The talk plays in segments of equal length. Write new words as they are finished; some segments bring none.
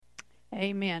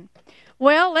Amen.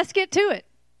 Well, let's get to it.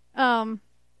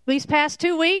 These past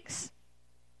 2 weeks,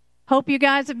 hope you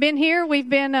guys have been here. We've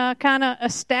been kind of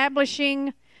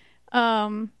establishing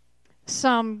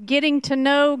some getting to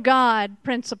know God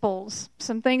principles,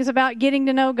 some things about getting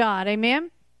to know God.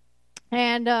 Amen?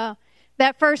 And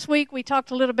that first week, we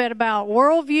talked a little bit about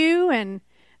worldview and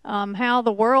how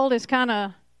the world is kind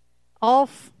of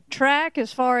off track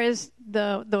as far as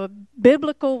the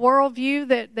biblical worldview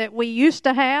that we used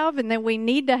to have and that we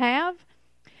need to have.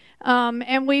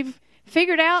 And we've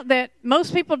figured out that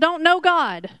most people don't know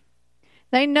God.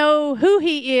 They know who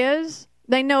He is,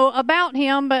 they know about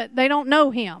Him, but they don't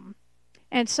know Him.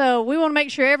 And so we want to make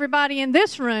sure everybody in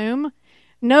this room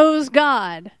knows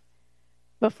God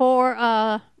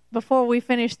before we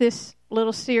finish this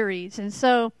little series. And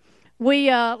so we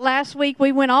last week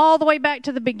we went all the way back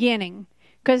to the beginning,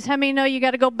 because how many know you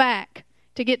got to go back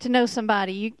to get to know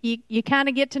somebody? You kind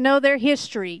of get to know their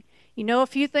history. You know a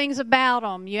few things about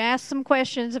them. You ask some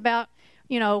questions about,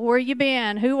 where you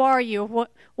been, who are you,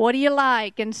 what do you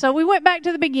like? And so we went back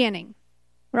to the beginning,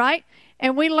 right?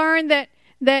 And we learned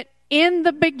that in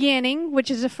the beginning, which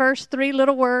is the first 3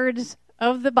 little words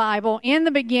of the Bible, in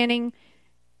the beginning,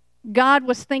 God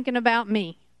was thinking about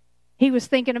me. He was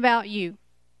thinking about you.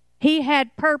 He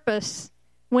had purpose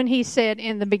when He said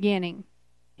in the beginning.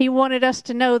 He wanted us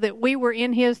to know that we were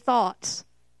in His thoughts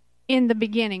in the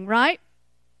beginning, right?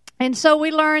 And so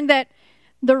we learned that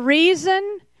the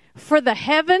reason for the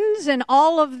heavens and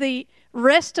all of the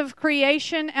rest of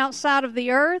creation outside of the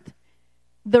earth,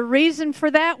 the reason for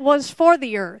that was for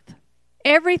the earth.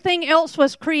 Everything else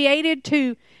was created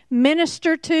to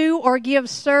minister to or give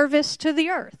service to the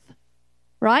earth,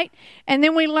 right? And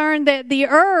then we learned that the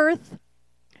earth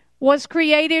was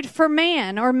created for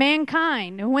man or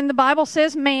mankind. And when the Bible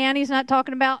says man, He's not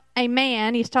talking about a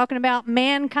man. He's talking about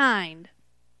mankind.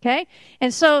 Okay?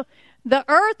 And so the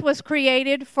earth was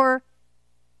created for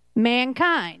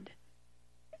mankind.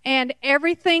 And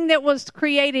everything that was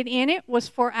created in it was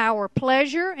for our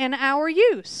pleasure and our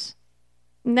use.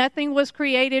 Nothing was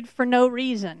created for no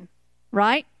reason,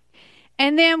 right?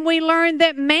 And then we learned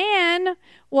that man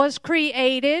was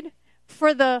created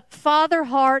for the father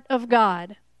heart of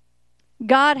God.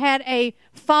 God had a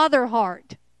father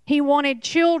heart. He wanted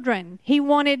children. He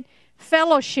wanted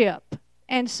fellowship.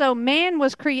 And so man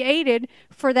was created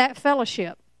for that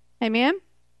fellowship. Amen?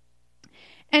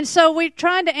 And so we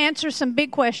tried to answer some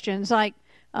big questions like,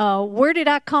 where did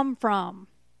I come from?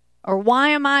 Or why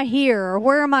am I here? Or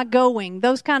where am I going?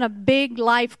 Those kind of big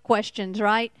life questions,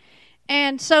 right?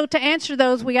 And so to answer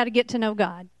those, we got to get to know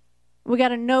God. We got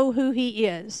to know who He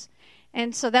is.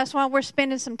 And so that's why we're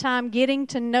spending some time getting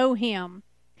to know Him.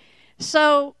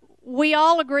 So we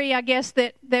all agree, I guess,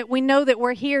 that we know that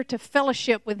we're here to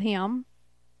fellowship with Him.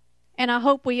 And I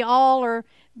hope we all are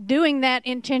doing that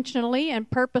intentionally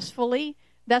and purposefully.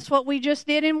 That's what we just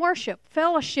did in worship,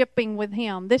 fellowshipping with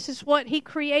Him. This is what He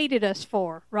created us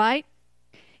for, right?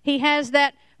 He has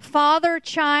that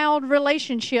father-child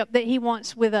relationship that He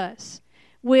wants with us.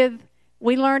 We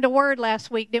learned a word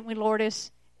last week, didn't we,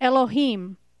 Lourdes?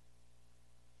 Elohim.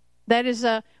 That is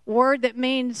a word that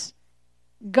means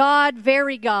God,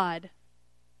 very God.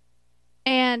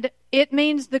 And it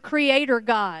means the Creator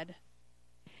God.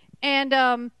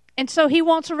 And so He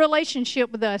wants a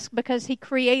relationship with us because He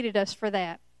created us for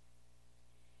that.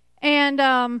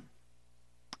 And,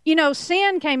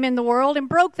 sin came in the world and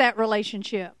broke that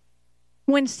relationship.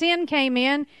 When sin came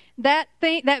in, that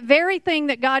very thing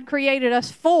that God created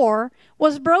us for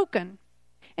was broken.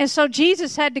 And so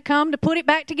Jesus had to come to put it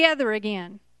back together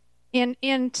again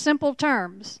in simple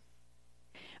terms.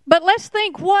 But let's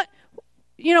think when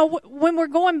we're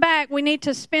going back, we need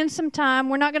to spend some time.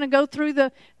 We're not going to go through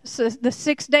the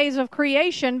 6 days of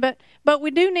creation, but we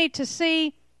do need to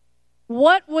see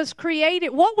what was created.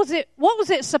 What was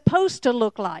it supposed to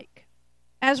look like?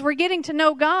 As we're getting to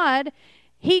know God,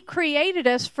 He created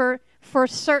us for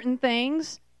certain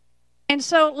things. And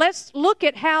so let's look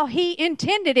at how He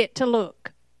intended it to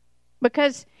look.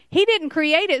 Because He didn't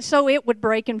create it so it would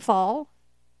break and fall,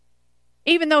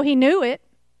 even though He knew it.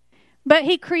 But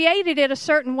He created it a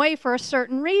certain way for a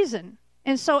certain reason.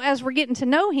 And so as we're getting to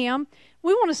know Him,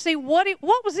 we want to see what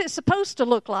was it supposed to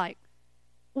look like?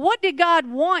 What did God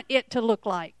want it to look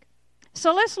like?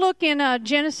 So let's look in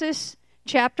Genesis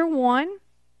chapter 1.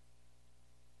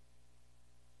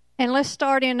 And let's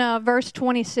start in verse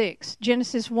 26.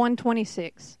 Genesis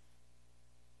 1:26.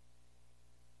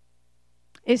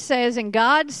 It says, And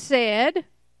God said,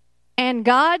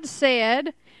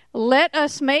 let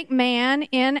us make man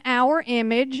in our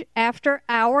image, after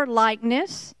our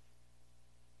likeness.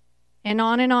 And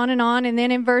on and on and on. And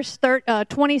then in verse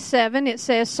 27, it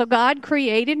says, so God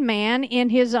created man in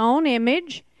his own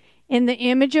image. In the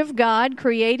image of God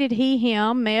created he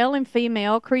him. Male and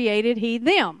female created he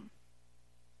them.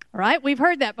 Right? We've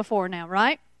heard that before now,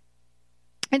 right?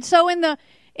 And so in the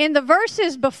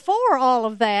verses before all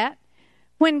of that,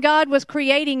 when God was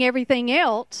creating everything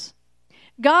else,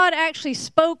 God actually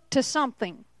spoke to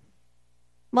something.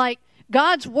 Like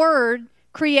God's word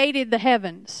created the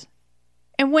heavens.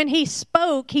 And when he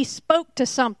spoke to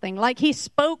something. Like he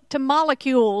spoke to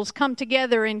molecules come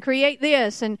together and create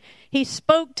this. And he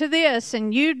spoke to this,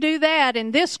 and you do that,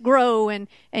 and this grow, and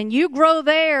you grow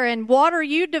there, and water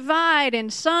you divide,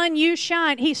 and sun you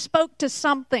shine. He spoke to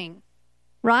something,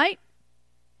 right?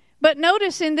 But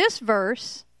notice in this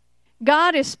verse,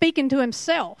 God is speaking to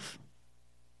himself.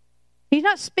 He's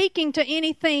not speaking to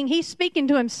anything. He's speaking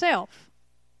to himself.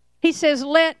 He says,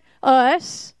 let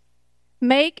us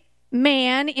make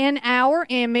man in our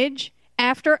image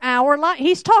after our life.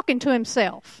 He's talking to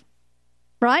himself,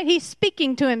 right? He's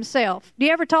speaking to himself. Do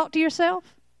you ever talk to yourself?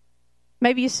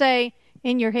 Maybe you say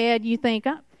in your head, you think,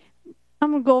 I'm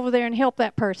going to go over there and help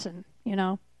that person,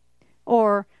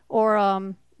 or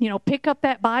pick up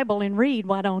that Bible and read.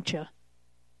 Why don't you?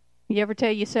 You ever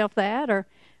tell yourself that? Or,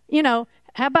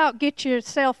 how about get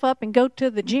yourself up and go to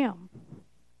the gym?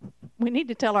 We need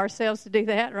to tell ourselves to do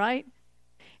that, right?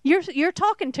 You're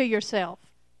talking to yourself.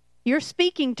 You're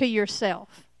speaking to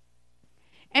yourself.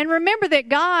 And remember that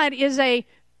God is a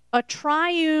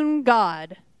triune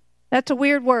God. That's a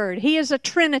weird word. He is a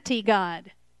Trinity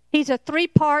God. He's a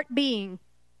three-part being.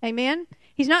 Amen?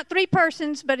 He's not three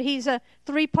persons, but he's a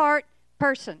three-part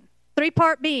person.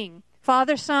 Three-part being.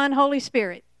 Father, Son, Holy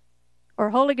Spirit. Or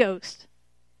Holy Ghost.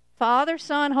 Father,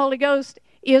 Son, Holy Ghost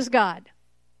is God.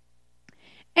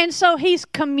 And so he's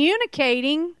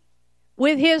communicating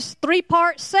with his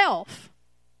three-part self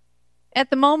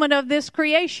at the moment of this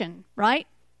creation, right?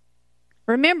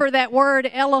 Remember that word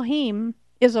Elohim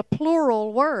is a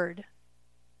plural word,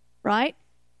 right?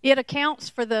 It accounts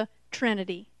for the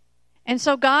Trinity. And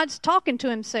so God's talking to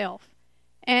himself,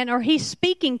 or he's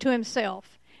speaking to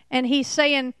himself, and he's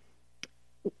saying,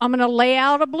 I'm going to lay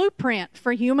out a blueprint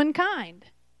for humankind.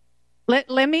 Let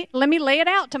me lay it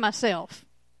out to myself.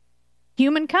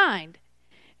 Humankind.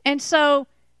 And so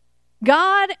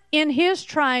God in his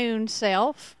triune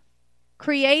self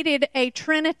created a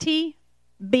Trinity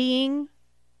being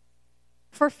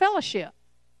for fellowship.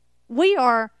 We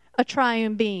are a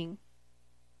triune being.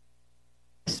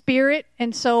 Spirit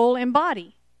and soul and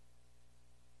body.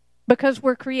 Because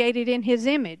we're created in his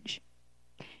image.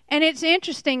 And it's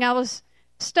interesting, I was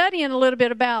studying a little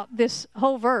bit about this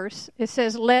whole verse. It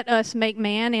says, let us make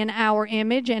man in our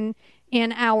image and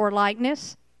in our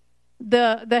likeness.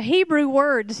 The Hebrew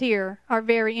words here are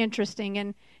very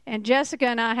interesting. And Jessica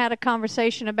and I had a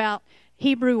conversation about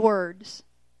Hebrew words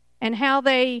and how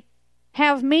they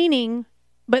have meaning,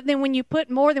 but then when you put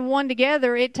more than one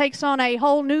together, it takes on a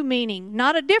whole new meaning.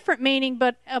 Not a different meaning,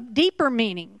 but a deeper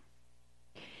meaning.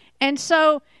 And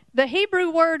so the Hebrew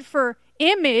word for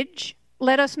image,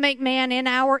 let us make man in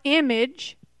our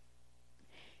image,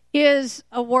 is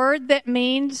a word that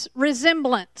means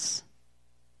resemblance.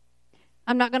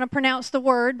 I'm not going to pronounce the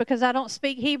word because I don't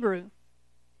speak Hebrew.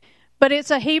 But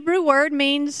it's a Hebrew word,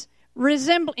 means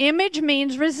image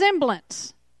means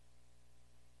resemblance.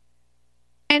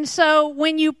 And so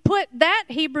when you put that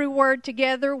Hebrew word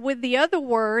together with the other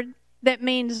word that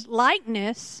means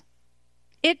likeness,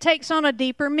 it takes on a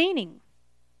deeper meaning.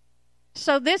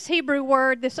 So this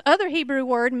other Hebrew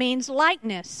word means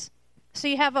likeness. So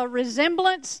you have a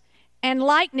resemblance and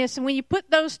likeness. And when you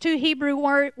put those two Hebrew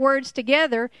words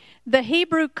together, the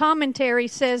Hebrew commentary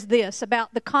says this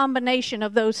about the combination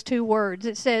of those two words.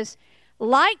 It says,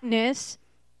 likeness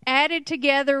added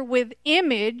together with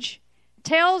image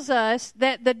tells us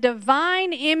that the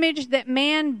divine image that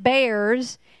man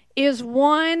bears is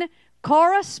one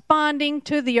corresponding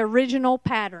to the original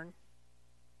pattern.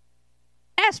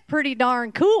 That's pretty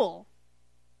darn cool.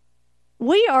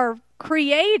 We are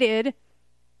created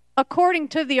according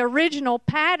to the original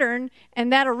pattern,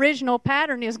 and that original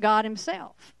pattern is God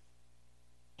himself.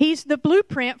 He's the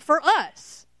blueprint for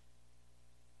us.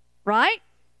 Right?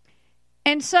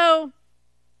 And so,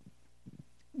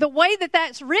 the way that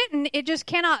that's written,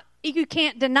 you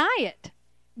can't deny it.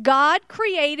 God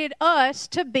created us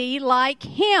to be like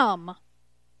him.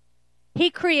 He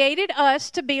created us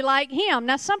to be like him.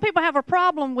 Now, some people have a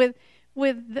problem with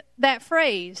that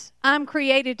phrase, I'm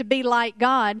created to be like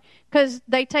God, because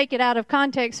they take it out of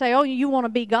context, say, oh, you want to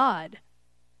be God.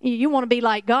 You want to be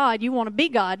like God. You want to be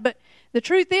God. But the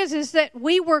truth is that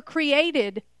we were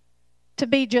created to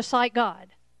be just like God.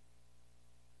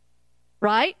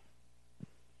 right?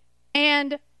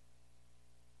 And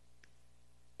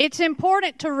it's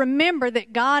important to remember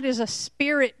that God is a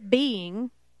spirit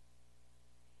being,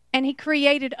 and He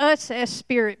created us as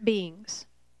spirit beings.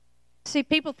 See,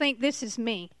 people think this is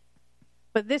me,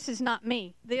 but this is not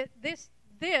me.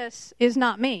 This is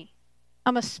not me.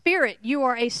 I'm a spirit. You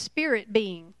are a spirit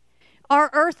being. Our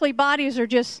earthly bodies are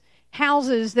just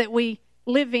houses that we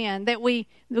live in, that we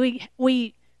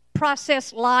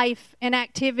process life and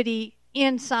activity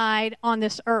inside on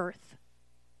this earth,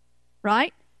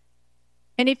 right?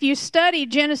 And if you study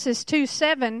Genesis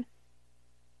 2:7,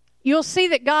 you'll see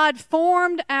that God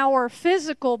formed our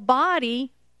physical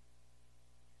body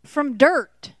from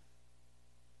dirt.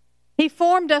 He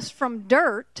formed us from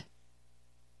dirt,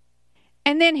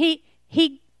 and then he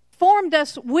formed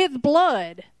us with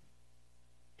blood.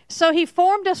 So He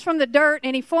formed us from the dirt,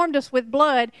 and He formed us with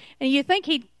blood, and you think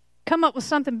He'd come up with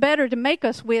something better to make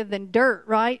us with than dirt,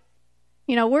 right?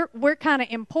 You know, we're kind of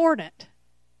important.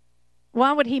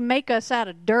 Why would He make us out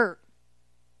of dirt?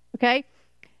 Okay?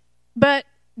 But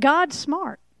God's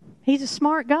smart. He's a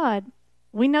smart God.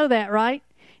 We know that, right?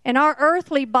 And our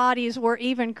earthly bodies were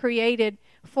even created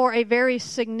for a very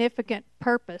significant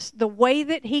purpose. The way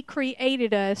that He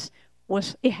created us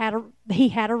was He had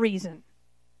a reason.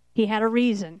 He had a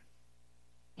reason.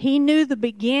 He knew the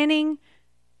beginning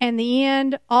and the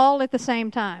end all at the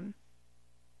same time.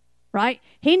 Right?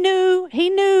 He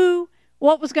knew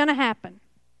what was going to happen.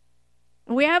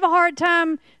 We have a hard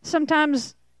time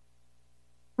sometimes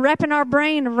wrapping our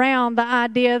brain around the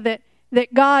idea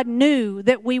that God knew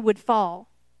that we would fall,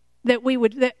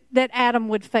 that Adam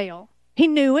would fail. He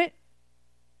knew it.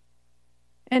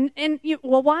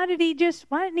 Why didn't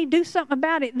He do something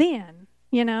about it then?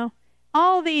 You know,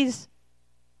 all these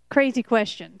crazy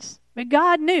questions. But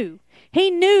God knew.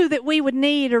 He knew that we would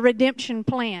need a redemption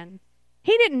plan.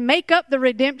 He didn't make up the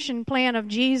redemption plan of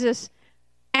Jesus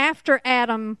after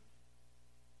Adam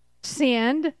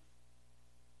sinned.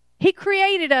 He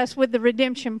created us with the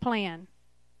redemption plan.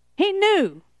 He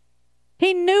knew.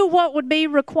 He knew what would be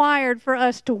required for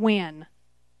us to win.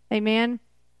 Amen.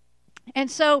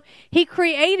 And so He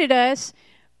created us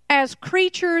as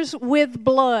creatures with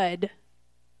blood.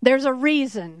 There's a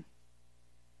reason.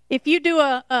 If you do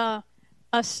a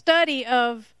study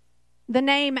of the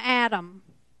name Adam,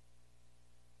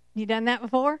 you done that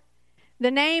before?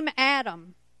 The name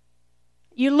Adam.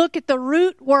 You look at the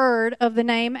root word of the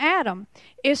name Adam.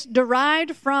 It's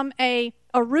derived from a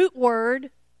root word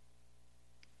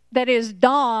that is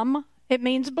dam. It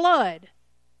means blood.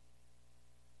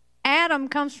 Adam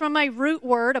comes from a root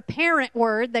word, a parent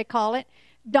word, they call it,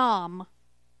 dam.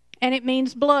 And it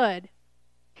means blood.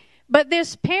 But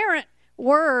this parent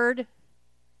word,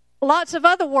 lots of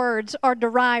other words are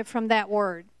derived from that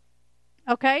word.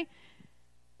 Okay?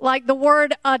 Like the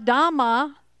word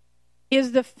Adama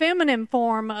is the feminine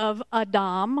form of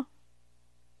Adam,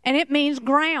 and it means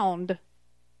ground.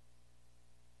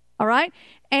 All right?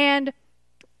 And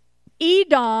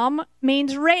Edom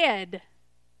means red.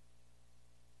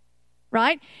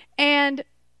 Right? And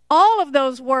all of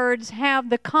those words have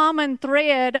the common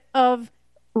thread of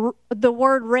the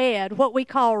word red, what we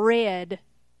call red,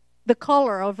 the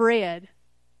color of red.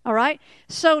 All right?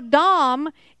 So Dam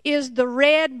is the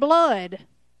red blood.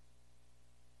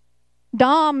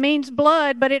 Dam means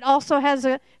blood, but it also has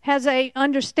a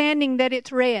understanding that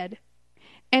it's red.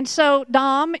 And so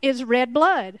Dam is red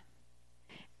blood.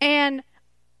 And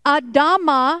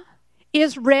Adama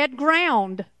is red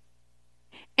ground.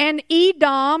 And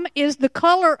Edom is the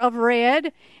color of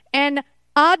red, and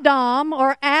Adam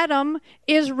or Adam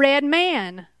is red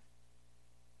man.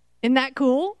 Isn't that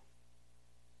cool?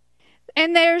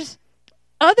 And there's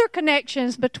other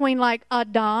connections between like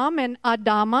Adam and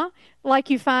Adama, like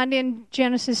you find in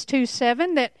Genesis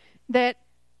 2:7 that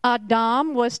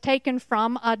Adam was taken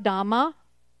from Adama.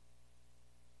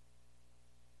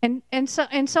 And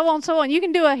so on. You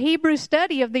can do a Hebrew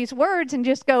study of these words and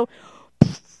just go,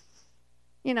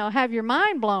 have your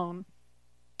mind blown.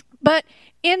 But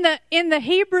in the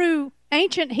Hebrew,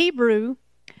 ancient Hebrew,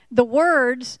 the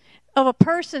words of a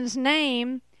person's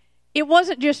name, it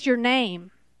wasn't just your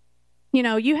name.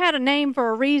 You had a name for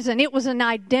a reason. It was an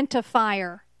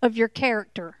identifier of your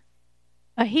character.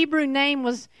 A Hebrew name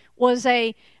was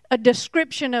a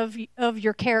description of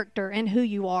your character and who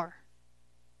you are.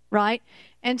 Right?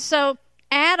 And so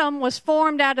Adam was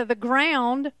formed out of the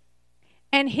ground,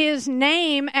 and his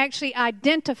name actually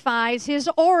identifies his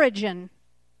origin.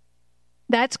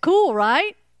 That's cool,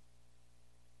 right?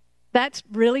 That's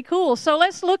really cool. So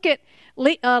let's look at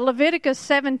Leviticus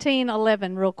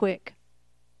 17:11 real quick.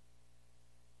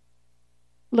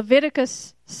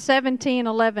 Leviticus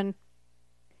 17:11.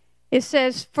 It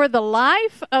says, for the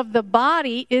life of the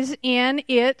body is in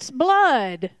its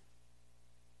blood.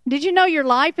 Did you know your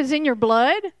life is in your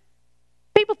blood?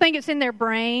 People think it's in their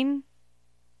brain,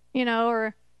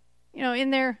 or,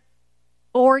 in their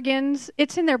organs.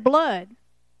 It's in their blood.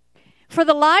 For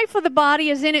the life of the body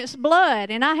is in its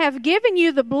blood, and I have given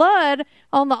you the blood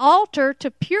on the altar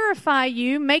to purify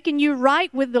you, making you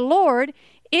right with the Lord.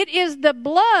 It is the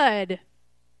blood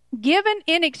given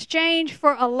in exchange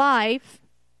for a life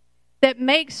that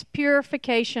makes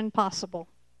purification possible.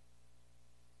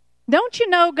 Don't you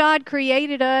know God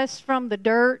created us from the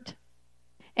dirt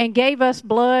and gave us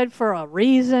blood for a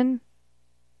reason?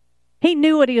 He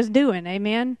knew what he was doing,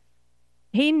 amen?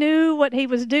 He knew what he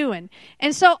was doing.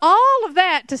 And so all of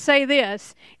that to say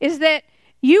this is that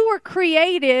you were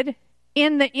created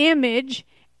in the image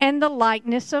and the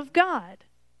likeness of God.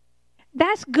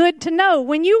 That's good to know.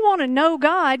 When you want to know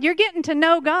God, you're getting to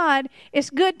know God. It's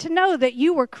good to know that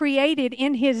you were created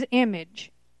in his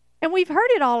image. And we've heard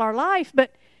it all our life,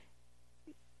 but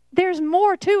there's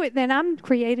more to it than I'm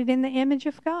created in the image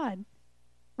of God.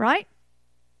 Right?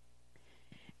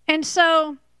 And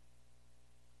so,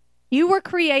 you were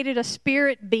created a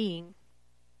spirit being,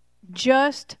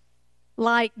 just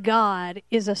like God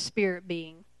is a spirit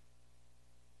being.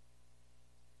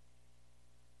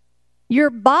 Your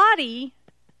body,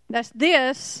 that's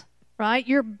this, right?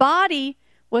 Your body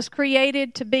was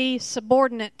created to be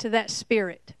subordinate to that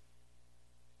spirit.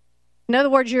 In other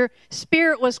words, your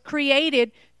spirit was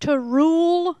created to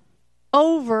rule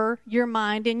over your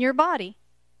mind and your body.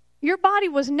 Your body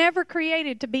was never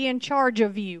created to be in charge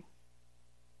of you.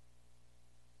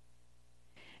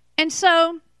 And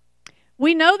so,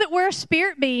 we know that we're a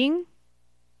spirit being.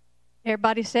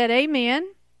 Everybody said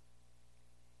amen.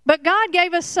 But God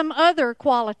gave us some other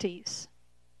qualities.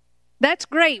 That's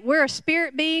great. We're a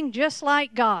spirit being just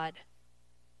like God.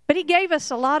 But he gave us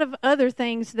a lot of other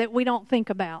things that we don't think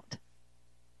about.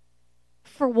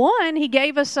 For one, he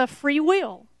gave us a free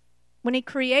will. When he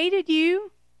created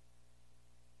you,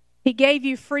 he gave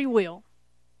you free will.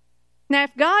 Now,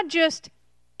 if God just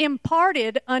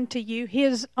imparted unto you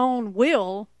his own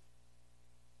will,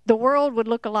 the world would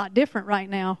look a lot different right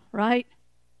now, right?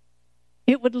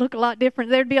 It would look a lot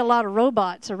different. There'd be a lot of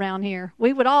robots around here.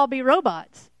 We would all be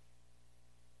robots.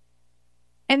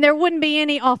 And there wouldn't be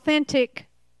any authentic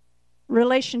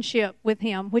relationship with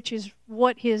him, which is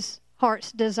what his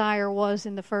heart's desire was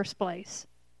in the first place.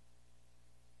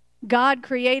 God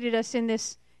created us in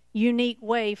this unique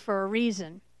way for a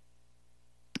reason.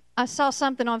 I saw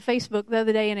something on Facebook the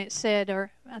other day, and it said,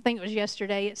 or I think it was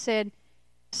yesterday, it said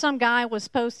some guy was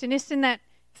posting, it's in that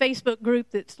Facebook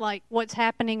group that's like what's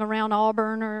happening around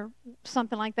Auburn or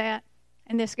something like that.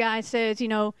 And this guy says,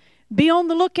 be on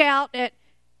the lookout at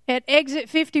exit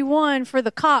 51 for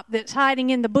the cop that's hiding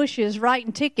in the bushes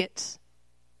writing tickets.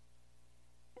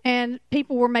 And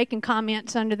people were making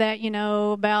comments under that,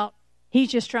 about he's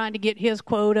just trying to get his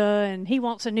quota and he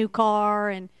wants a new car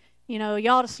and, you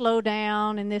ought to slow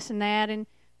down and this and that. And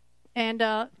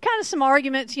kind of some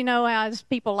arguments, as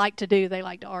people like to do. They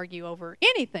like to argue over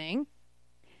anything.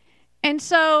 And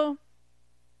so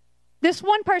this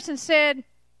one person said,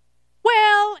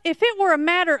 well, if it were a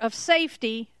matter of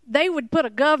safety, they would put a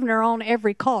governor on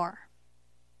every car.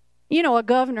 A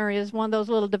governor is one of those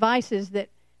little devices that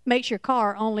makes your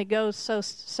car only go so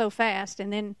fast,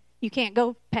 and then you can't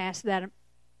go past that.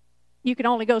 You can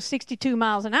only go 62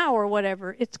 miles an hour or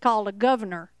whatever. It's called a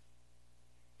governor.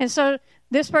 And so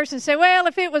this person said, well,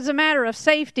 if it was a matter of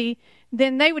safety,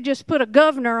 then they would just put a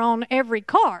governor on every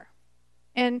car.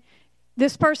 And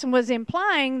this person was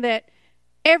implying that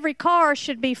every car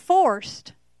should be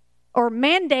forced or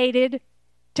mandated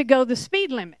to go the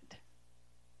speed limit.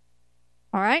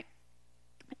 All right?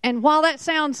 And while that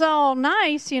sounds all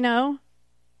nice, it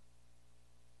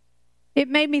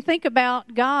made me think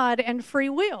about God and free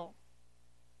will.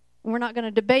 We're not going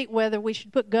to debate whether we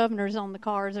should put governors on the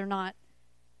cars or not.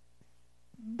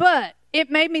 But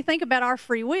it made me think about our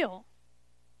free will.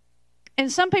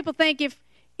 And some people think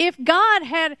if God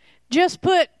had just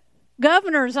put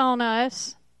governors on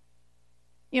us,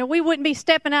 we wouldn't be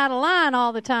stepping out of line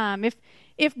all the time.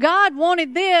 If God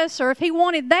wanted this or if he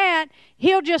wanted that,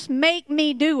 he'll just make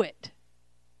me do it.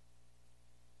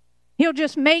 He'll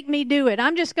just make me do it.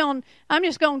 I'm just going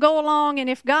to go along, and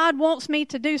if God wants me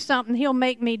to do something, he'll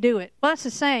make me do it. Well, that's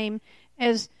the same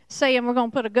as saying we're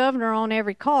going to put a governor on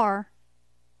every car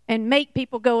and make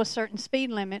people go a certain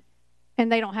speed limit,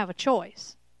 and they don't have a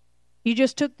choice. You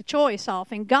just took the choice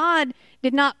off. And God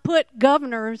did not put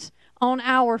governors on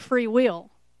our free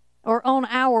will or on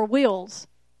our wills.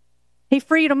 He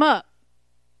freed them up.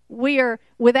 We are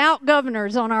without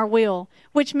governors on our will,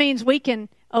 which means we can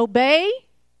obey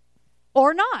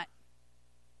or not.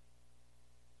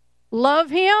 Love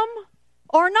Him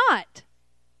or not.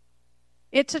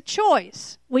 It's a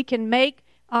choice. We can make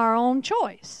our own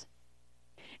choice.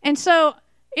 And so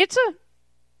it's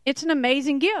an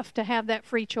amazing gift to have that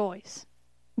free choice.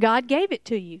 God gave it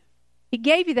to you. He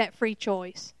gave you that free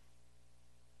choice.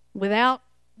 Without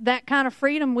that kind of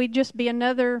freedom, we'd just be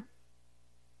another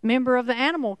member of the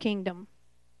animal kingdom.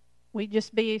 We'd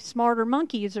just be smarter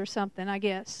monkeys or something, I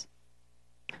guess.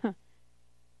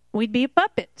 We'd be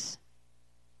puppets.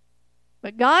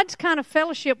 But God's kind of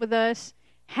fellowship with us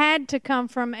had to come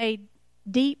from a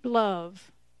deep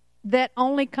love that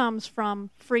only comes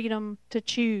from freedom to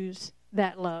choose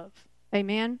that love.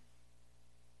 Amen?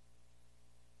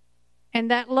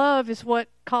 And that love is what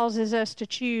causes us to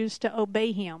choose to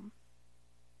obey Him.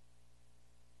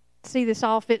 See, this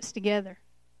all fits together.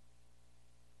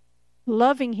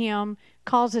 Loving Him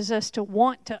causes us to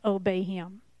want to obey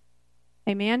Him.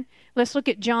 Amen? Let's look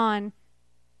at John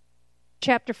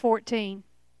chapter 14.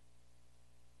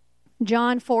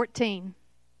 John 14,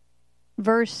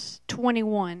 verse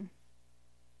 21.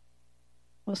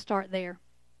 We'll start there.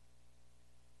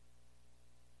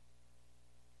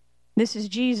 This is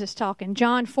Jesus talking.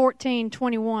 John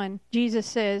 14:21. Jesus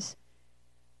says,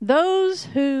 "Those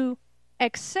who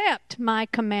accept my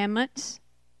commandments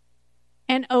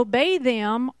and obey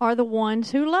them are the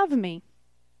ones who love me.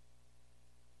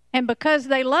 And because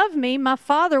they love me, my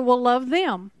Father will love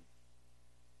them.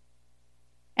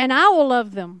 And I will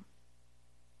love them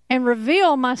and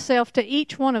reveal myself to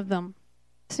each one of them."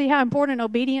 See how important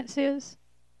obedience is?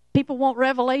 People want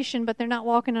revelation, but they're not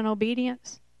walking in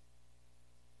obedience.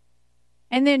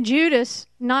 And then Judas,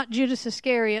 not Judas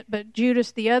Iscariot, but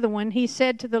Judas the other one, he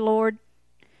said to the Lord,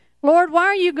 "Lord, why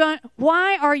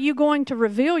are you going to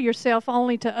reveal yourself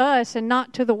only to us and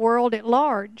not to the world at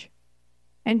large?"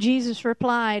 And Jesus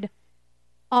replied,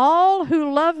 "All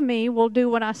who love me will do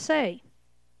what I say.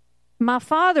 My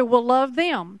Father will love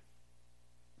them,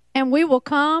 and we will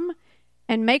come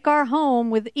and make our home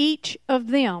with each of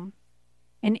them.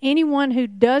 And anyone who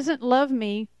doesn't love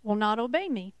me will not obey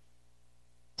me."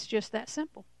 It's just that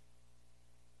simple.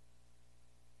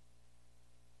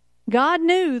 God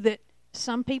knew that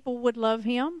some people would love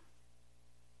Him,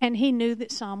 and He knew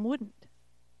that some wouldn't.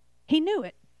 He knew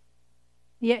it.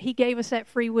 Yet He gave us that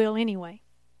free will anyway.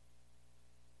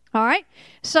 All right?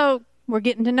 So we're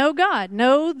getting to know God.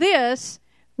 Know this,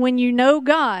 when you know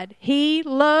God, He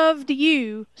loved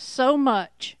you so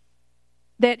much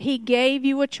that He gave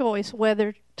you a choice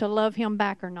whether to love Him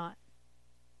back or not.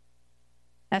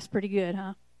 That's pretty good,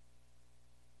 huh?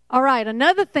 All right,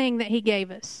 another thing that He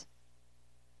gave us.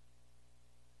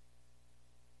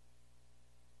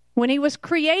 When He was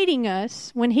creating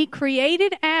us, when He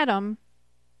created Adam,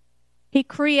 He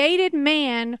created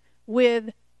man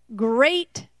with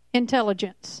great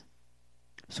intelligence.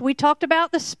 So we talked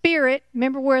about the spirit.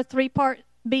 Remember, we're a three-part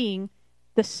being.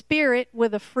 The spirit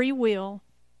with a free will.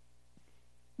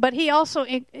 But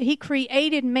He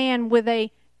created man with an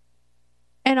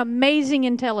amazing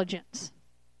intelligence.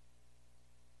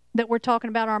 That we're talking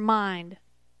about our mind.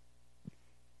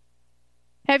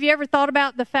 Have you ever thought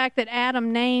about the fact that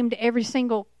Adam named every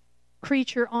single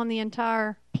creature on the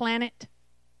entire planet?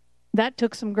 That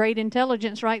took some great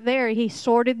intelligence right there. He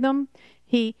sorted them.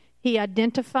 He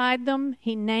identified them.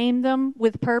 He named them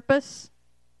with purpose.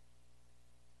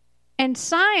 And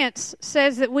science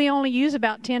says that we only use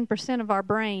about 10% of our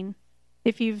brain.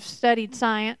 If you've studied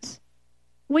science,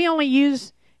 we only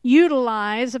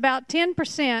utilize about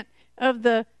 10% of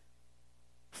the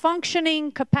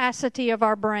functioning capacity of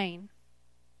our brain.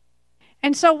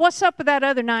 And so what's up with that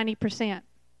other 90%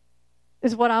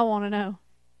 is what I want to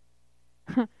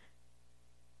know.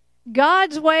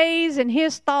 God's ways and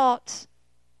His thoughts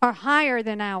are higher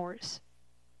than ours.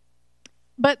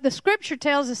 But the Scripture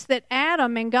tells us that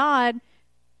Adam and God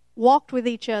walked with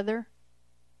each other,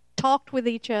 talked with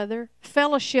each other,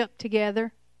 fellowshiped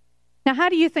together. Now, how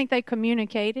do you think they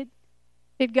communicated?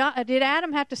 Did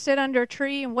Adam have to sit under a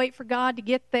tree and wait for God to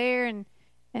get there and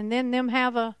then them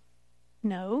have a...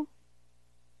 No.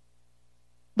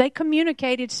 They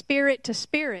communicated spirit to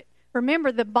spirit.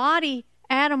 Remember, the body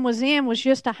Adam was in was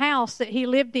just a house that he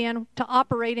lived in to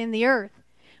operate in the earth.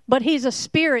 But he's a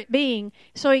spirit being,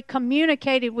 so he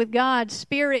communicated with God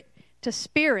spirit to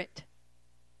spirit.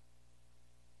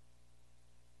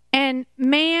 And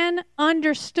man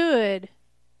understood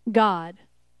God.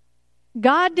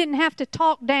 God didn't have to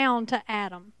talk down to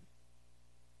Adam.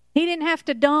 He didn't have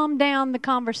to dumb down the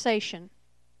conversation.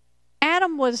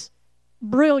 Adam was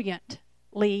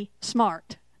brilliantly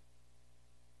smart.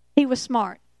 He was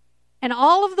smart. and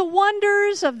all of the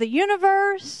wonders of the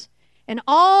universe and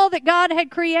all that God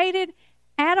had created,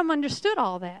 Adam understood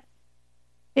all that.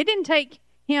 It didn't take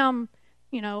him,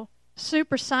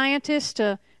 super scientists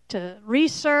to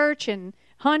research and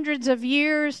hundreds of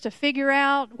years to figure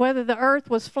out whether the earth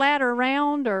was flat or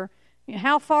round or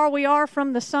how far we are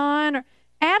from the sun.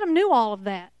 Adam knew all of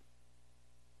that.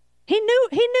 He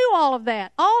knew all of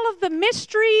that. All of the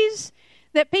mysteries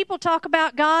that people talk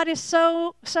about, God is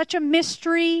such a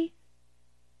mystery.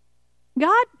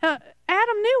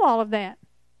 Adam knew all of that.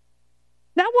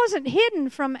 That wasn't hidden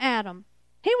from Adam.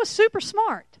 He was super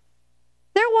smart.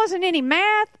 There wasn't any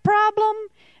math problem,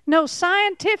 no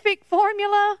scientific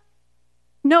formula,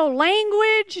 no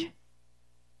language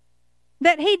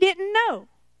that he didn't know.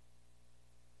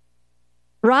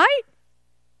 Right?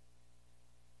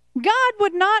 God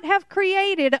would not have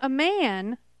created a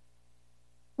man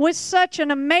with such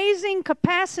an amazing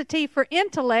capacity for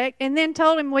intellect and then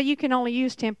told him, well, you can only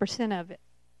use 10% of it.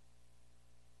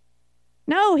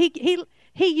 No, he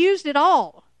used it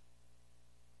all.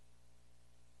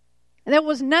 There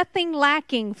was nothing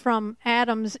lacking from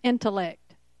Adam's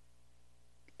intellect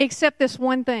except this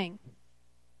one thing: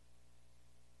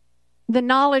 the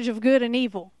knowledge of good and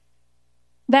evil.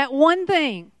 That one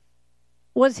thing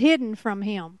was hidden from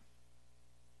him,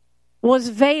 was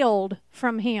veiled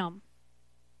from him.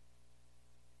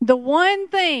 The one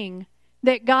thing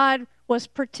that God was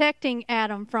protecting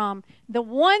Adam from, the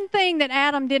one thing that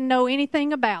Adam didn't know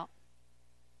anything about,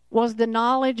 was the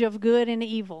knowledge of good and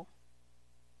evil.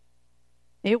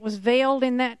 It was veiled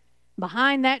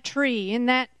behind that tree, in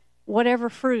that whatever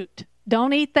fruit.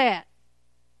 Don't eat that.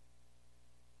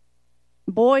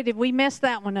 Boy, did we mess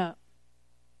that one up.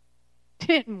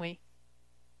 Didn't we?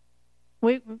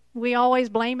 We always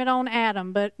blame it on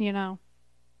Adam, but,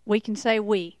 we can say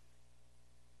we.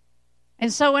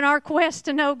 And so in our quest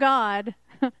to know God,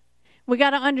 we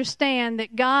got to understand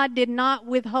that God did not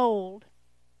withhold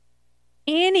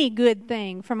any good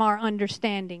thing from our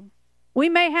understanding. We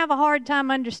may have a hard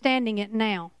time understanding it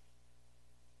now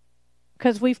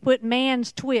because we've put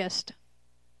man's twist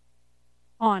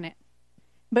on it.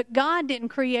 But God didn't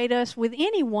create us with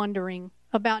any wondering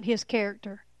about His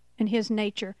character and His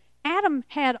nature. Adam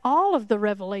had all of the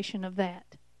revelation of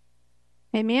that.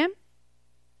 Amen?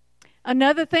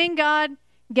 Another thing God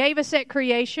gave us at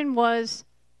creation was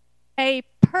a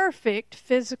perfect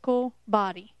physical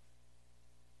body.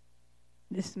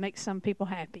 This makes some people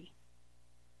happy.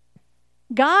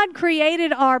 God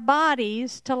created our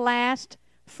bodies to last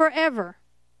forever.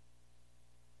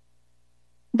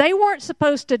 They weren't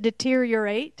supposed to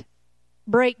deteriorate,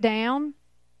 break down,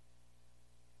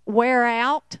 wear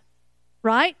out,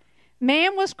 right?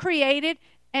 Man was created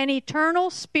an eternal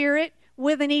spirit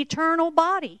with an eternal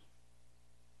body.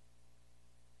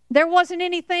 There wasn't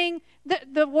anything,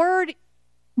 the word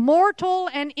mortal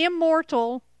and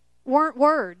immortal weren't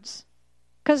words,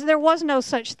 because there was no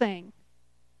such thing.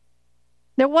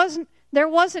 There wasn't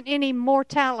any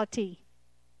mortality.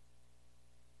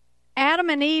 Adam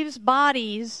and Eve's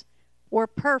bodies were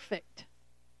perfect.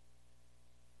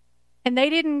 And they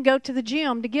didn't go to the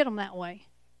gym to get them that way.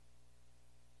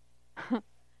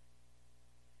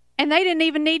 And they didn't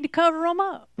even need to cover them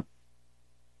up.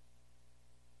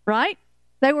 Right?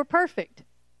 They were perfect.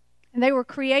 And they were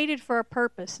created for a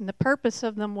purpose. And the purpose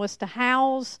of them was to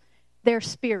house their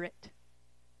spirit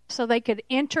so they could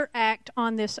interact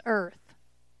on this earth.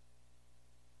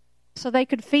 So they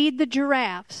could feed the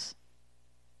giraffes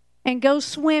and go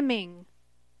swimming.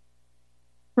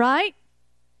 Right?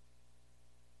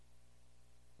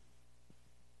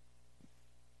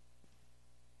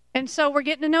 And so we're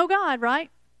getting to know God, right?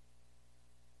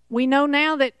 We know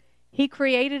now that He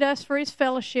created us for His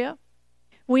fellowship.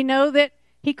 We know that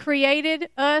He created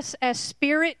us as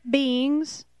spirit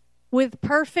beings with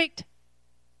perfect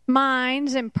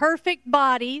minds and perfect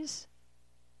bodies.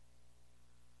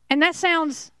 And that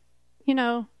sounds,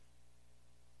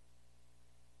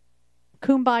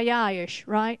 kumbaya-ish,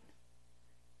 right?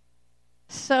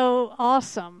 So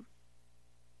awesome.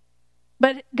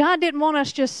 But God didn't want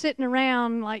us just sitting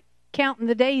around like counting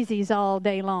the daisies all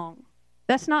day long.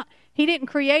 He didn't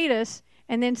create us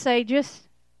and then say, just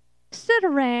sit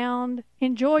around,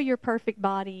 enjoy your perfect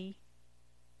body.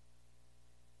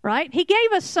 Right? He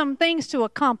gave us some things to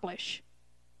accomplish,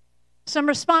 some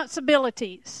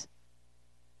responsibilities.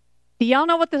 Do y'all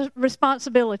know what the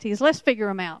responsibilities? Let's figure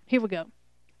them out. Here we go.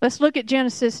 Let's look at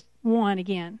Genesis 1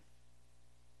 again.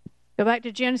 Go back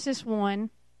to Genesis 1,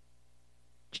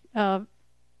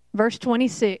 verse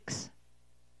 26.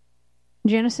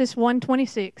 Genesis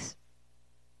 1:26.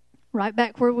 Right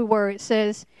back where we were, it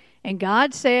says, And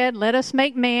God said, let us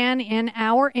make man in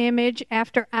our image,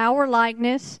 after our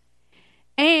likeness,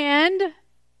 and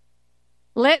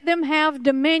let them have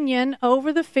dominion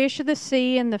over the fish of the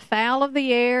sea and the fowl of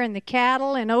the air and the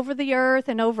cattle and over the earth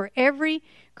and over every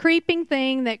creeping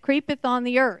thing that creepeth on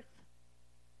the earth.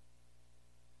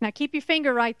 Now keep your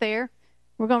finger right there.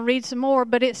 We're going to read some more,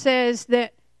 but it says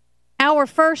that our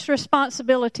first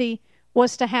responsibility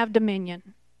was to have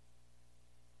dominion.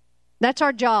 That's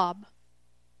our job.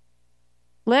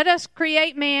 Let us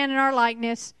create man in our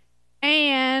likeness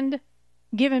and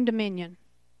give him dominion.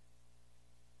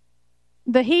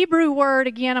 The Hebrew word,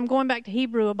 again, I'm going back to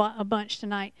Hebrew a bunch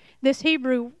tonight. This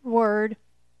Hebrew word,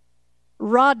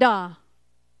 radah,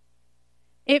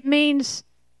 it means,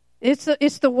 it's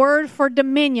the word for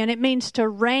dominion. It means to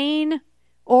reign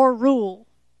or rule.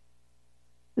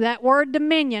 That word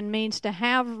dominion means to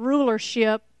have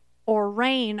rulership or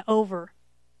reign over.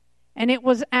 And it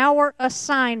was our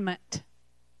assignment.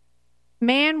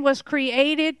 Man was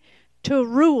created to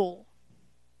rule.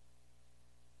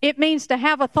 It means to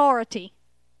have authority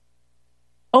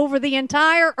over the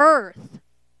entire earth.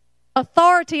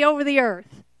 Authority over the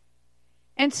earth.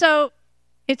 And so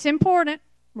it's important.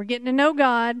 We're getting to know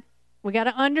God. We got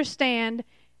to understand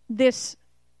this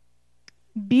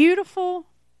beautiful,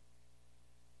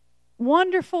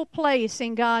 wonderful place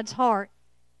in God's heart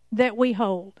that we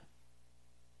hold.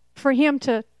 For Him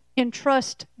to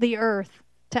entrust the earth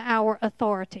to our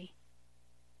authority.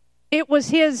 It was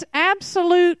His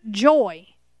absolute joy.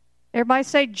 Everybody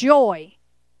say joy.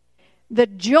 The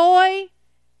joy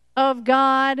of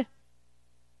God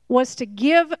was to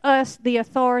give us the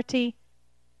authority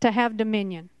to have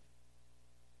dominion.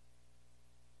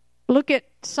 Look at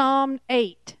Psalm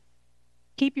 8.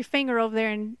 Keep your finger over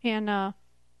there in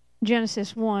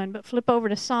Genesis 1, but flip over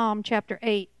to Psalm chapter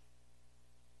 8.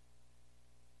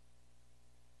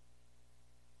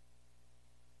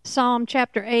 Psalm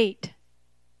chapter 8,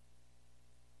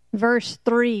 verse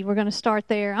 3. We're going to start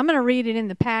there. I'm going to read it in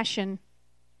the Passion,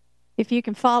 if you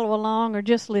can follow along or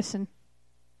just listen.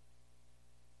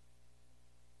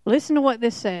 Listen to what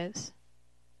this says.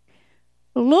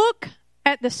 Look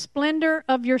at the splendor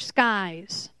of your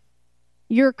skies,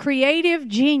 your creative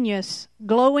genius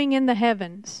glowing in the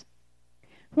heavens.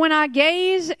 When I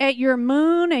gaze at your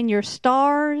moon and your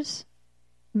stars,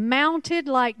 mounted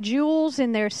like jewels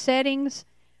in their settings,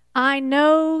 I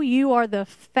know you are the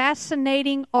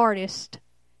fascinating artist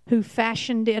who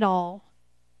fashioned it all.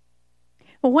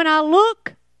 But when I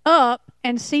look up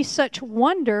and see such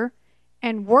wonder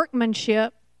and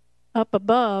workmanship up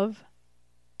above,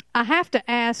 I have to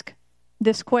ask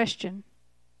this question.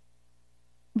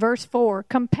 Verse 4,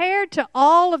 compared to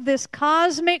all of this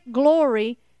cosmic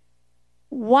glory,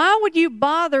 why would you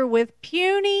bother with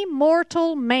puny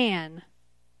mortal man?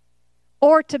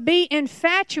 Or to be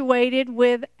infatuated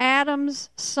with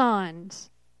Adam's sons?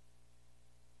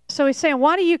 So he's saying,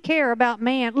 why do you care about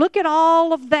man? Look at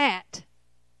all of that.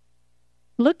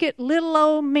 Look at little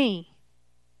old me.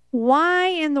 Why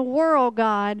in the world,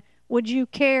 God, would you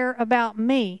care about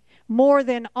me more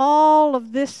than all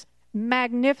of this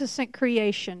magnificent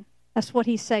creation? That's what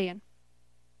he's saying.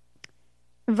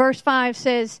 Verse 5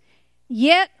 says,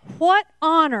 yet what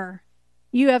honor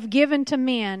you have given to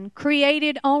men,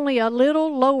 created only a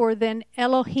little lower than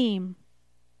Elohim.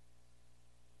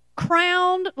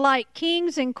 Crowned like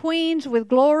kings and queens with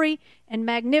glory and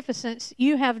magnificence,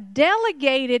 you have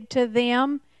delegated to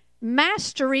them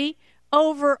mastery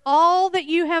over all that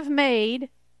you have made,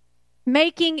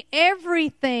 making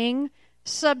everything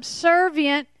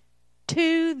subservient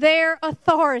to their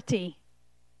authority,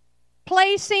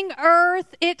 placing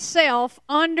earth itself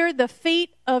under the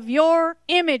feet of your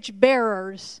image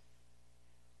bearers.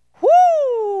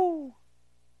 Whoo!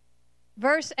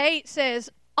 Verse 8 says,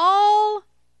 all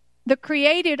the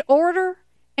created order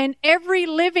and every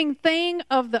living thing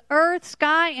of the earth,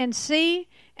 sky, and sea,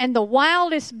 and the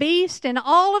wildest beast and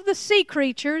all of the sea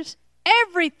creatures,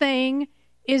 everything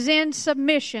is in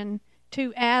submission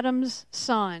to Adam's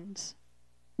sons.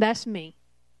 That's me.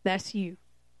 That's you.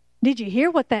 Did you hear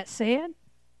what that said?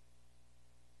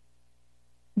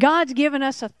 God's given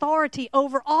us authority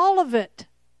over all of it.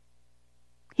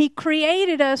 He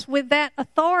created us with that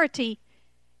authority,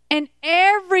 and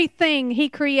everything He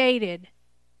created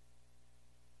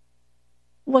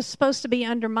was supposed to be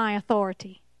under my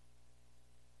authority.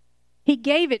 He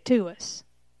gave it to us.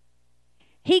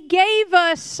 He gave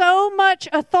us so much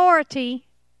authority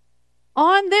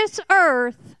on this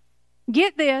earth.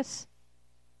 Get this.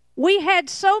 We had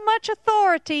so much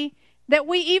authority that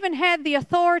we even had the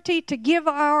authority to give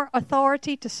our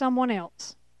authority to someone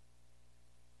else.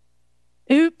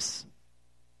 Oops.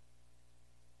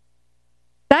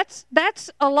 that's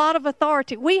a lot of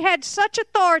authority. We had such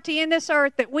authority in this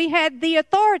earth that we had the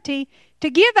authority to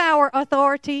give our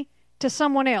authority to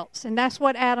someone else. And that's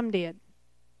what Adam did.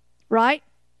 Right?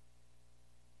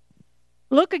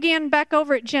 Look again back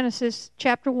over at Genesis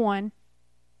chapter 1.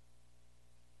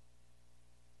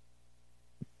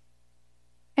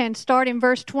 And start in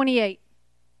verse 28.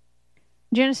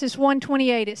 Genesis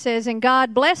 1:28, it says, "And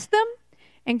God blessed them,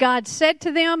 and God said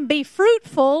to them, Be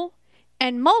fruitful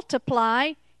and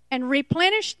multiply and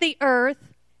replenish the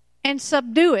earth and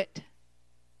subdue it."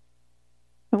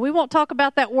 And we won't talk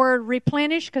about that word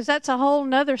replenish because that's a whole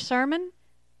nother sermon.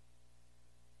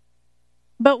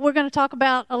 But we're going to talk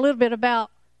about a little bit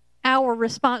about our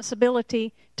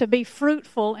responsibility to be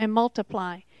fruitful and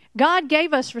multiply. God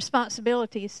gave us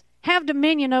responsibilities. Have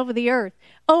dominion over the earth.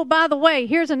 Oh, by the way,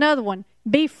 here's another one.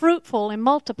 Be fruitful and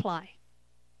multiply.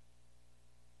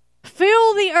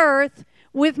 Fill the earth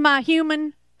with my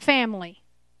human family,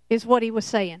 is what he was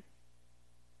saying.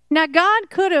 Now,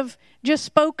 God could have just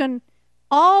spoken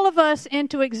all of us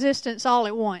into existence all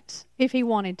at once, if he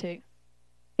wanted to.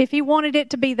 If he wanted it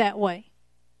to be that way.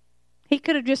 He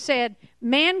could have just said,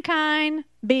 mankind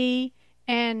be,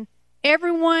 and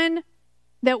everyone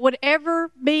that would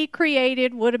ever be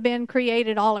created would have been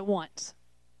created all at once.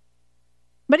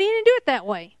 But he didn't do it that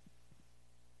way.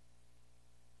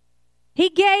 He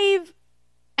gave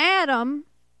Adam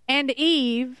and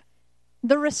Eve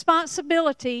the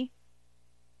responsibility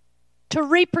to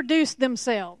reproduce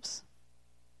themselves.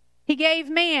 He gave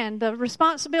man the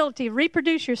responsibility to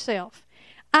reproduce yourself.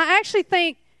 I actually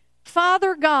think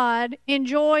Father God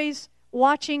enjoys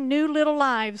watching new little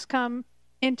lives come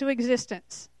into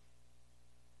existence.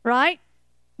 Right?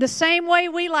 The same way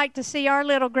we like to see our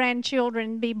little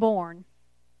grandchildren be born.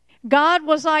 God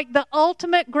was like the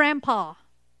ultimate grandpa.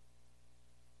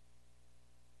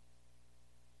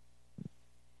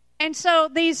 And so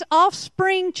these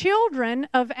offspring children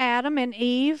of Adam and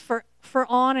Eve for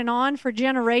on and on for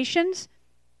generations,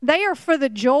 they are for the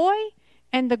joy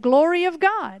and the glory of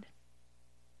God.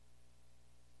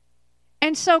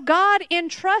 And so God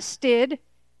entrusted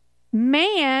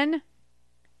man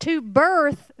to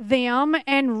birth them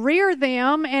and rear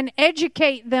them and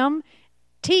educate them,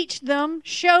 teach them,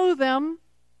 show them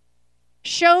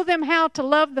how to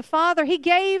love the Father. He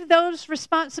gave those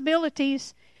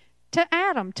responsibilities to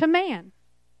Adam, to man.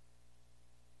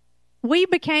 We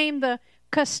became the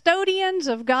custodians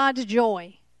of God's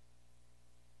joy.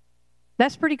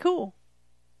 That's pretty cool.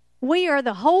 We are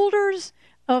the holders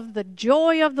of the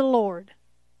joy of the Lord.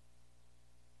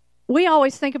 We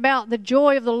always think about the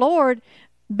joy of the Lord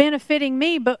benefiting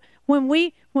me, but when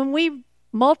we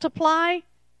multiply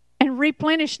and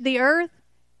replenish the earth,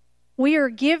 we are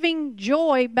giving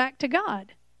joy back to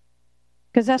God,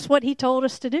 because that's what he told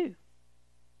us to do.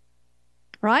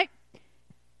 Right?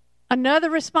 Another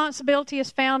responsibility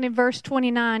is found in verse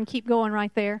 29. Keep going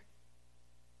right there.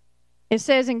 It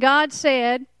says, "And God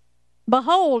said,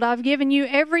 Behold, I've given you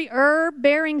every herb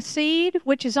bearing seed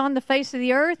which is on the face of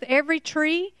the earth, every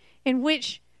tree in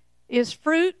which is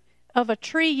fruit of a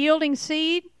tree yielding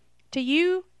seed. To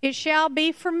you it shall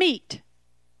be for meat.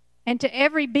 And to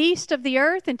every beast of the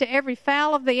earth, and to every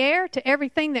fowl of the air, to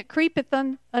everything that creepeth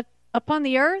upon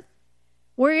the earth,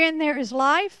 wherein there is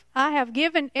life, I have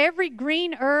given every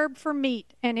green herb for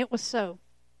meat." And it was so.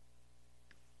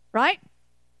 Right?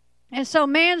 And so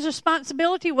man's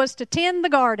responsibility was to tend the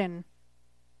garden.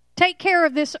 Take care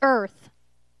of this earth.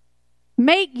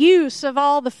 Make use of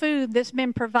all the food that's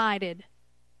been provided.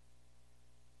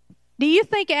 Do you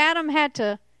think Adam had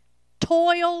to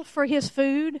toil for his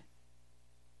food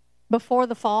before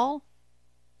the fall?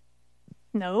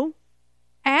 No.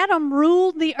 Adam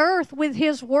ruled the earth with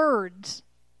his words.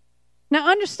 Now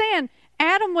understand,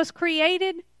 Adam was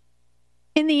created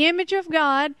in the image of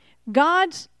God.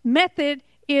 God's method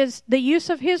is the use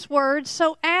of his words.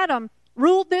 So Adam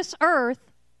ruled this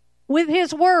earth with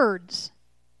his words.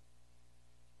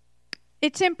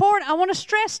 It's important. I want to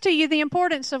stress to you the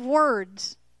importance of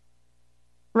words.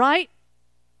 Right?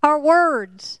 Our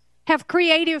words have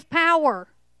creative power.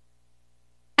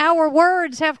 Our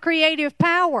words have creative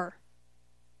power.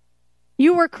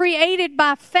 You were created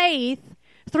by faith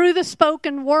through the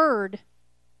spoken word.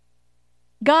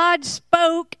 God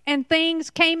spoke and things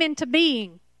came into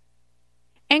being.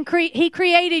 And he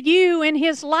created you in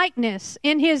his likeness,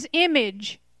 in his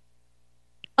image.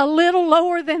 A little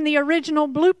lower than the original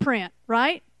blueprint,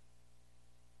 right?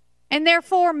 And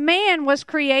therefore man was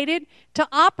created to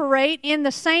operate in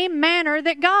the same manner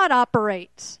that God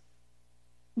operates.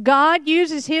 God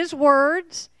uses his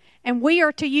words, and we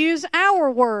are to use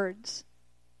our words.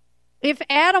 If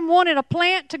Adam wanted a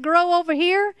plant to grow over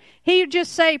here, he would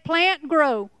just say, "Plant,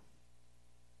 grow."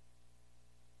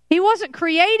 He wasn't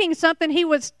creating something. He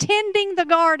was tending the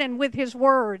garden with his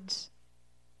words.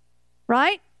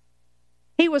 Right?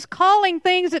 He was calling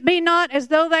things that be not as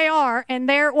though they are, and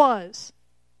there it was.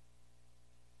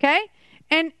 Okay?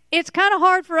 And it's kind of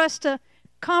hard for us to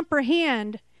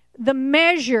comprehend the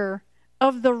measure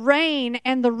of the reign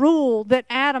and the rule that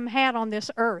Adam had on this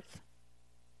earth.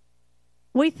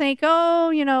 We think,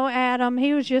 oh, Adam,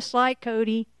 he was just like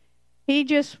Cody. He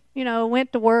just,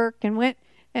 went to work and went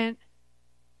and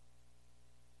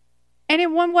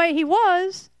in one way he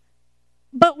was,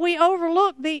 but we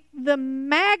overlook the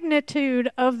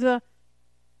magnitude of the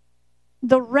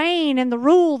reign and the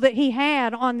rule that he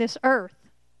had on this earth.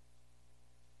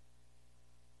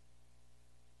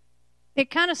 It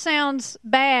kind of sounds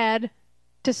bad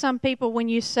to some people when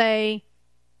you say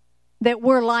that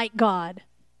we're like God.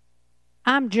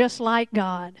 I'm just like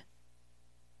God.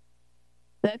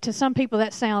 To some people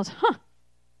that sounds,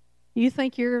 you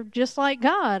think you're just like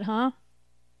God, huh?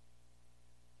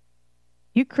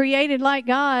 You created like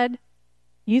God.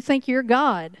 You think you're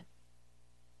God.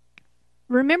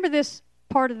 Remember this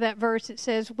part of that verse. It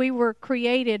says, we were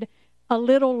created a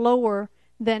little lower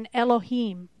than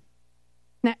Elohim.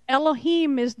 Now,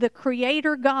 Elohim is the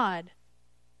creator God.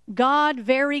 God,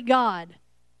 very God.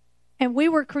 And we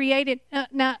were created...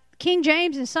 now, King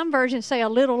James and some versions say a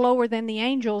little lower than the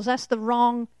angels. That's the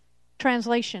wrong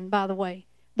translation, by the way.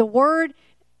 The word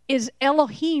is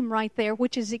Elohim right there,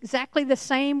 which is exactly the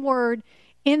same word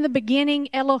in the beginning,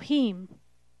 Elohim.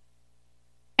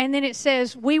 And then it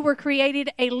says, we were created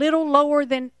a little lower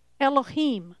than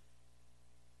Elohim.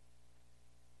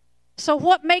 So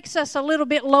what makes us a little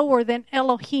bit lower than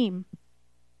Elohim?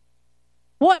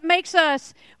 What makes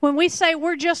us, when we say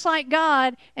we're just like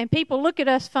God and people look at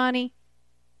us funny,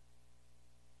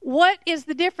 what is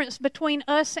the difference between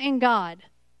us and God?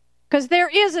 Because there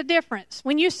is a difference.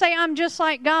 When you say I'm just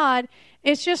like God,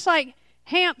 it's just like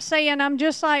Hamp saying I'm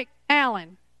just like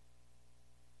Alan.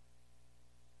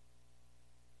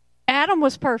 Adam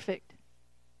was perfect.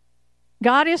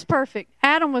 God is perfect.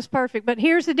 Adam was perfect. But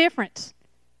here's the difference.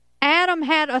 Adam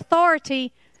had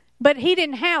authority, but he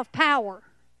didn't have power.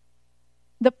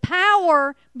 The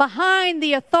power behind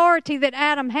the authority that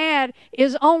Adam had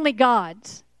is only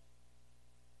God's.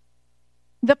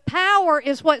 The power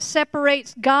is what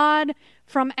separates God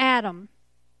from Adam.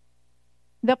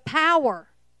 The power.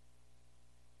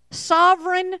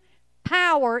 Sovereign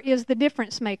power is the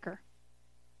difference maker.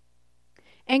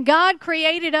 And God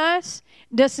created us,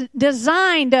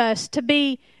 designed us to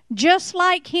be just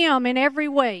like Him in every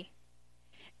way.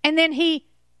 And then He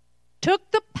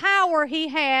took the power He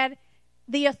had,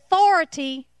 the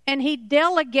authority, and He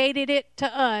delegated it to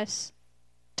us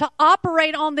to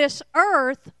operate on this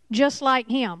earth just like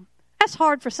Him. That's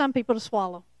hard for some people to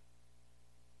swallow.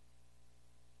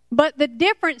 But the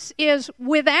difference is,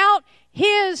 without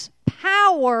His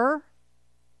power,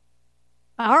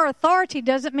 our authority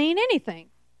doesn't mean anything.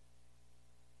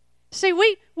 See,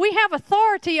 we have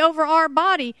authority over our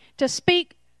body to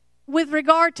speak with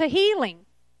regard to healing.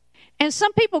 And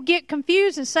some people get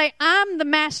confused and say, I'm the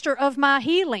master of my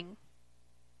healing.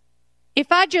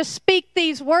 If I just speak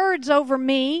these words over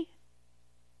me,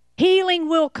 healing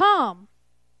will come.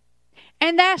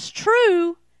 And that's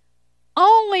true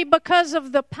only because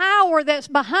of the power that's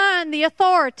behind the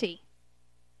authority.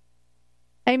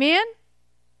 Amen?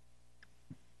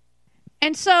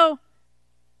 And so,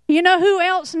 you know who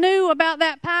else knew about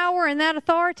that power and that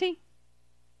authority?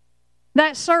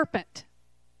 That serpent.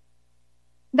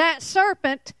 That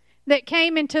serpent that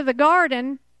came into the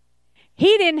garden,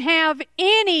 he didn't have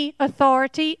any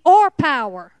authority or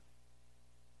power.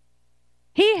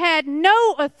 He had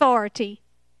no authority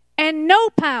and no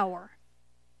power.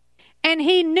 And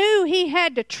he knew he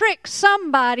had to trick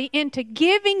somebody into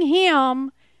giving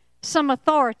him some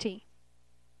authority.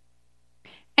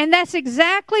 And that's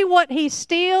exactly what he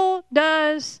still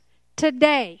does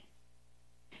today.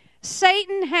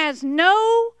 Satan has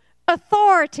no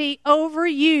authority over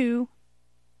you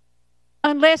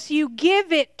unless you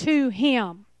give it to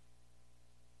him.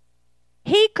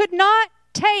 He could not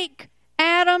take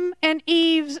Adam and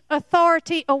Eve's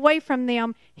authority away from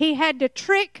them. He had to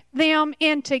trick them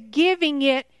into giving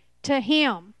it to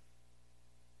him.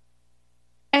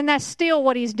 And that's still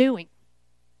what he's doing.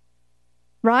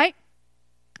 Right?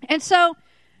 And so,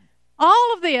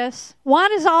 all of this, why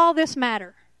does all this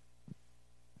matter?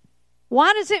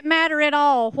 Why does it matter at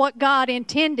all what God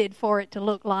intended for it to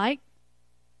look like?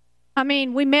 I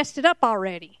mean, we messed it up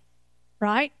already,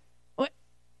 right?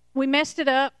 We messed it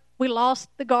up. We lost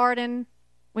the garden.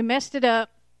 We messed it up.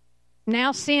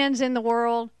 Now sin's in the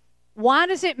world. Why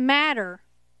does it matter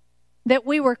that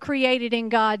we were created in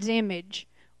God's image?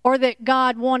 or that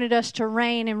God wanted us to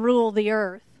reign and rule the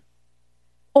earth,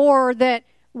 or that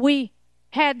we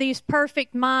had these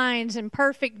perfect minds and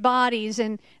perfect bodies,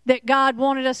 and that God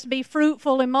wanted us to be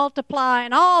fruitful and multiply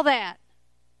and all that.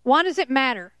 Why does it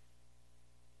matter?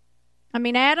 I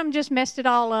mean, Adam just messed it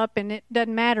all up and it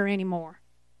doesn't matter anymore.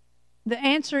 The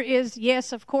answer is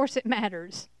yes, of course it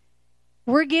matters.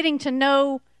 We're getting to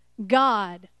know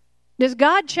God. Does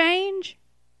God change?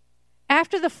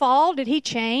 After the fall, did he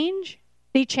change?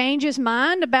 Did he change his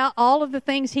mind about all of the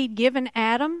things he'd given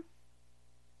Adam?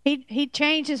 He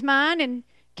changed his mind and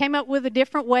came up with a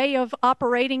different way of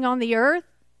operating on the earth?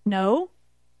 No.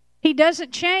 He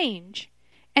doesn't change.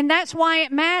 And that's why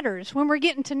it matters when we're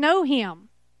getting to know him.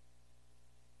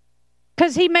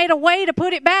 Because he made a way to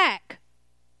put it back.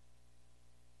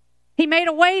 He made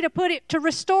a way to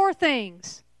restore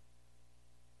things.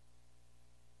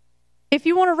 If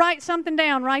you want to write something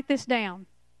down, write this down.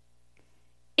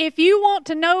 If you want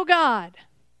to know God,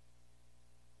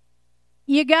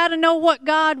 you got to know what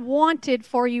God wanted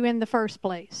for you in the first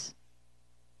place,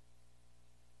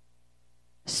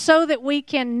 so that we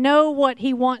can know what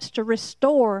he wants to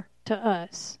restore to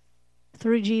us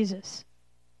through Jesus.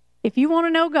 If you want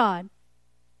to know God,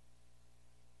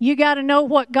 you got to know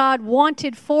what God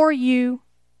wanted for you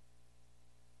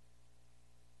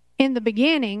in the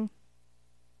beginning,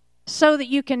 so that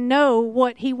you can know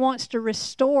what he wants to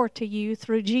restore to you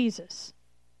through Jesus.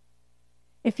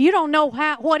 If you don't know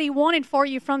what he wanted for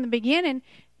you from the beginning,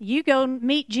 you go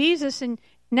meet Jesus and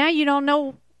now you don't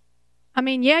know. I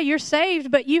mean, yeah, you're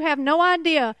saved, but you have no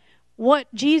idea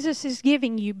what Jesus is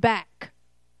giving you back.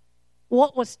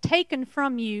 What was taken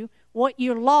from you, what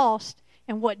you lost,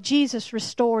 and what Jesus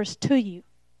restores to you.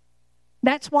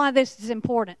 That's why this is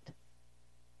important.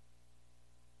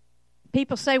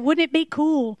 People say, wouldn't it be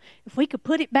cool if we could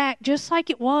put it back just like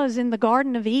it was in the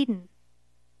Garden of Eden?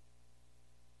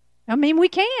 I mean, we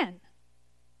can.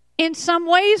 In some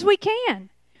ways, we can.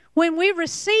 When we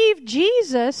receive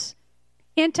Jesus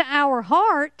into our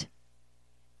heart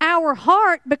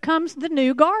becomes the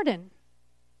new garden.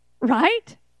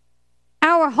 Right?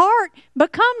 Our heart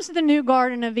becomes the new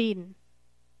Garden of Eden.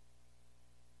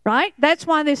 Right? That's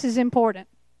why this is important.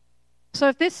 So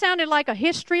if this sounded like a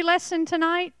history lesson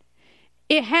tonight,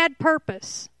 it had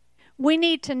purpose. We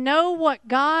need to know what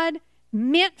God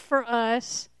meant for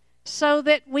us so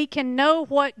that we can know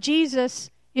what Jesus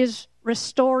is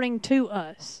restoring to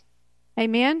us.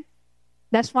 Amen?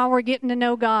 That's why we're getting to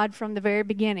know God from the very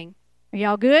beginning. Are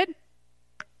y'all good?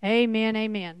 Amen,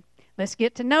 amen. Let's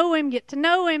get to know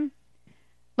him,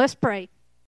 Let's pray.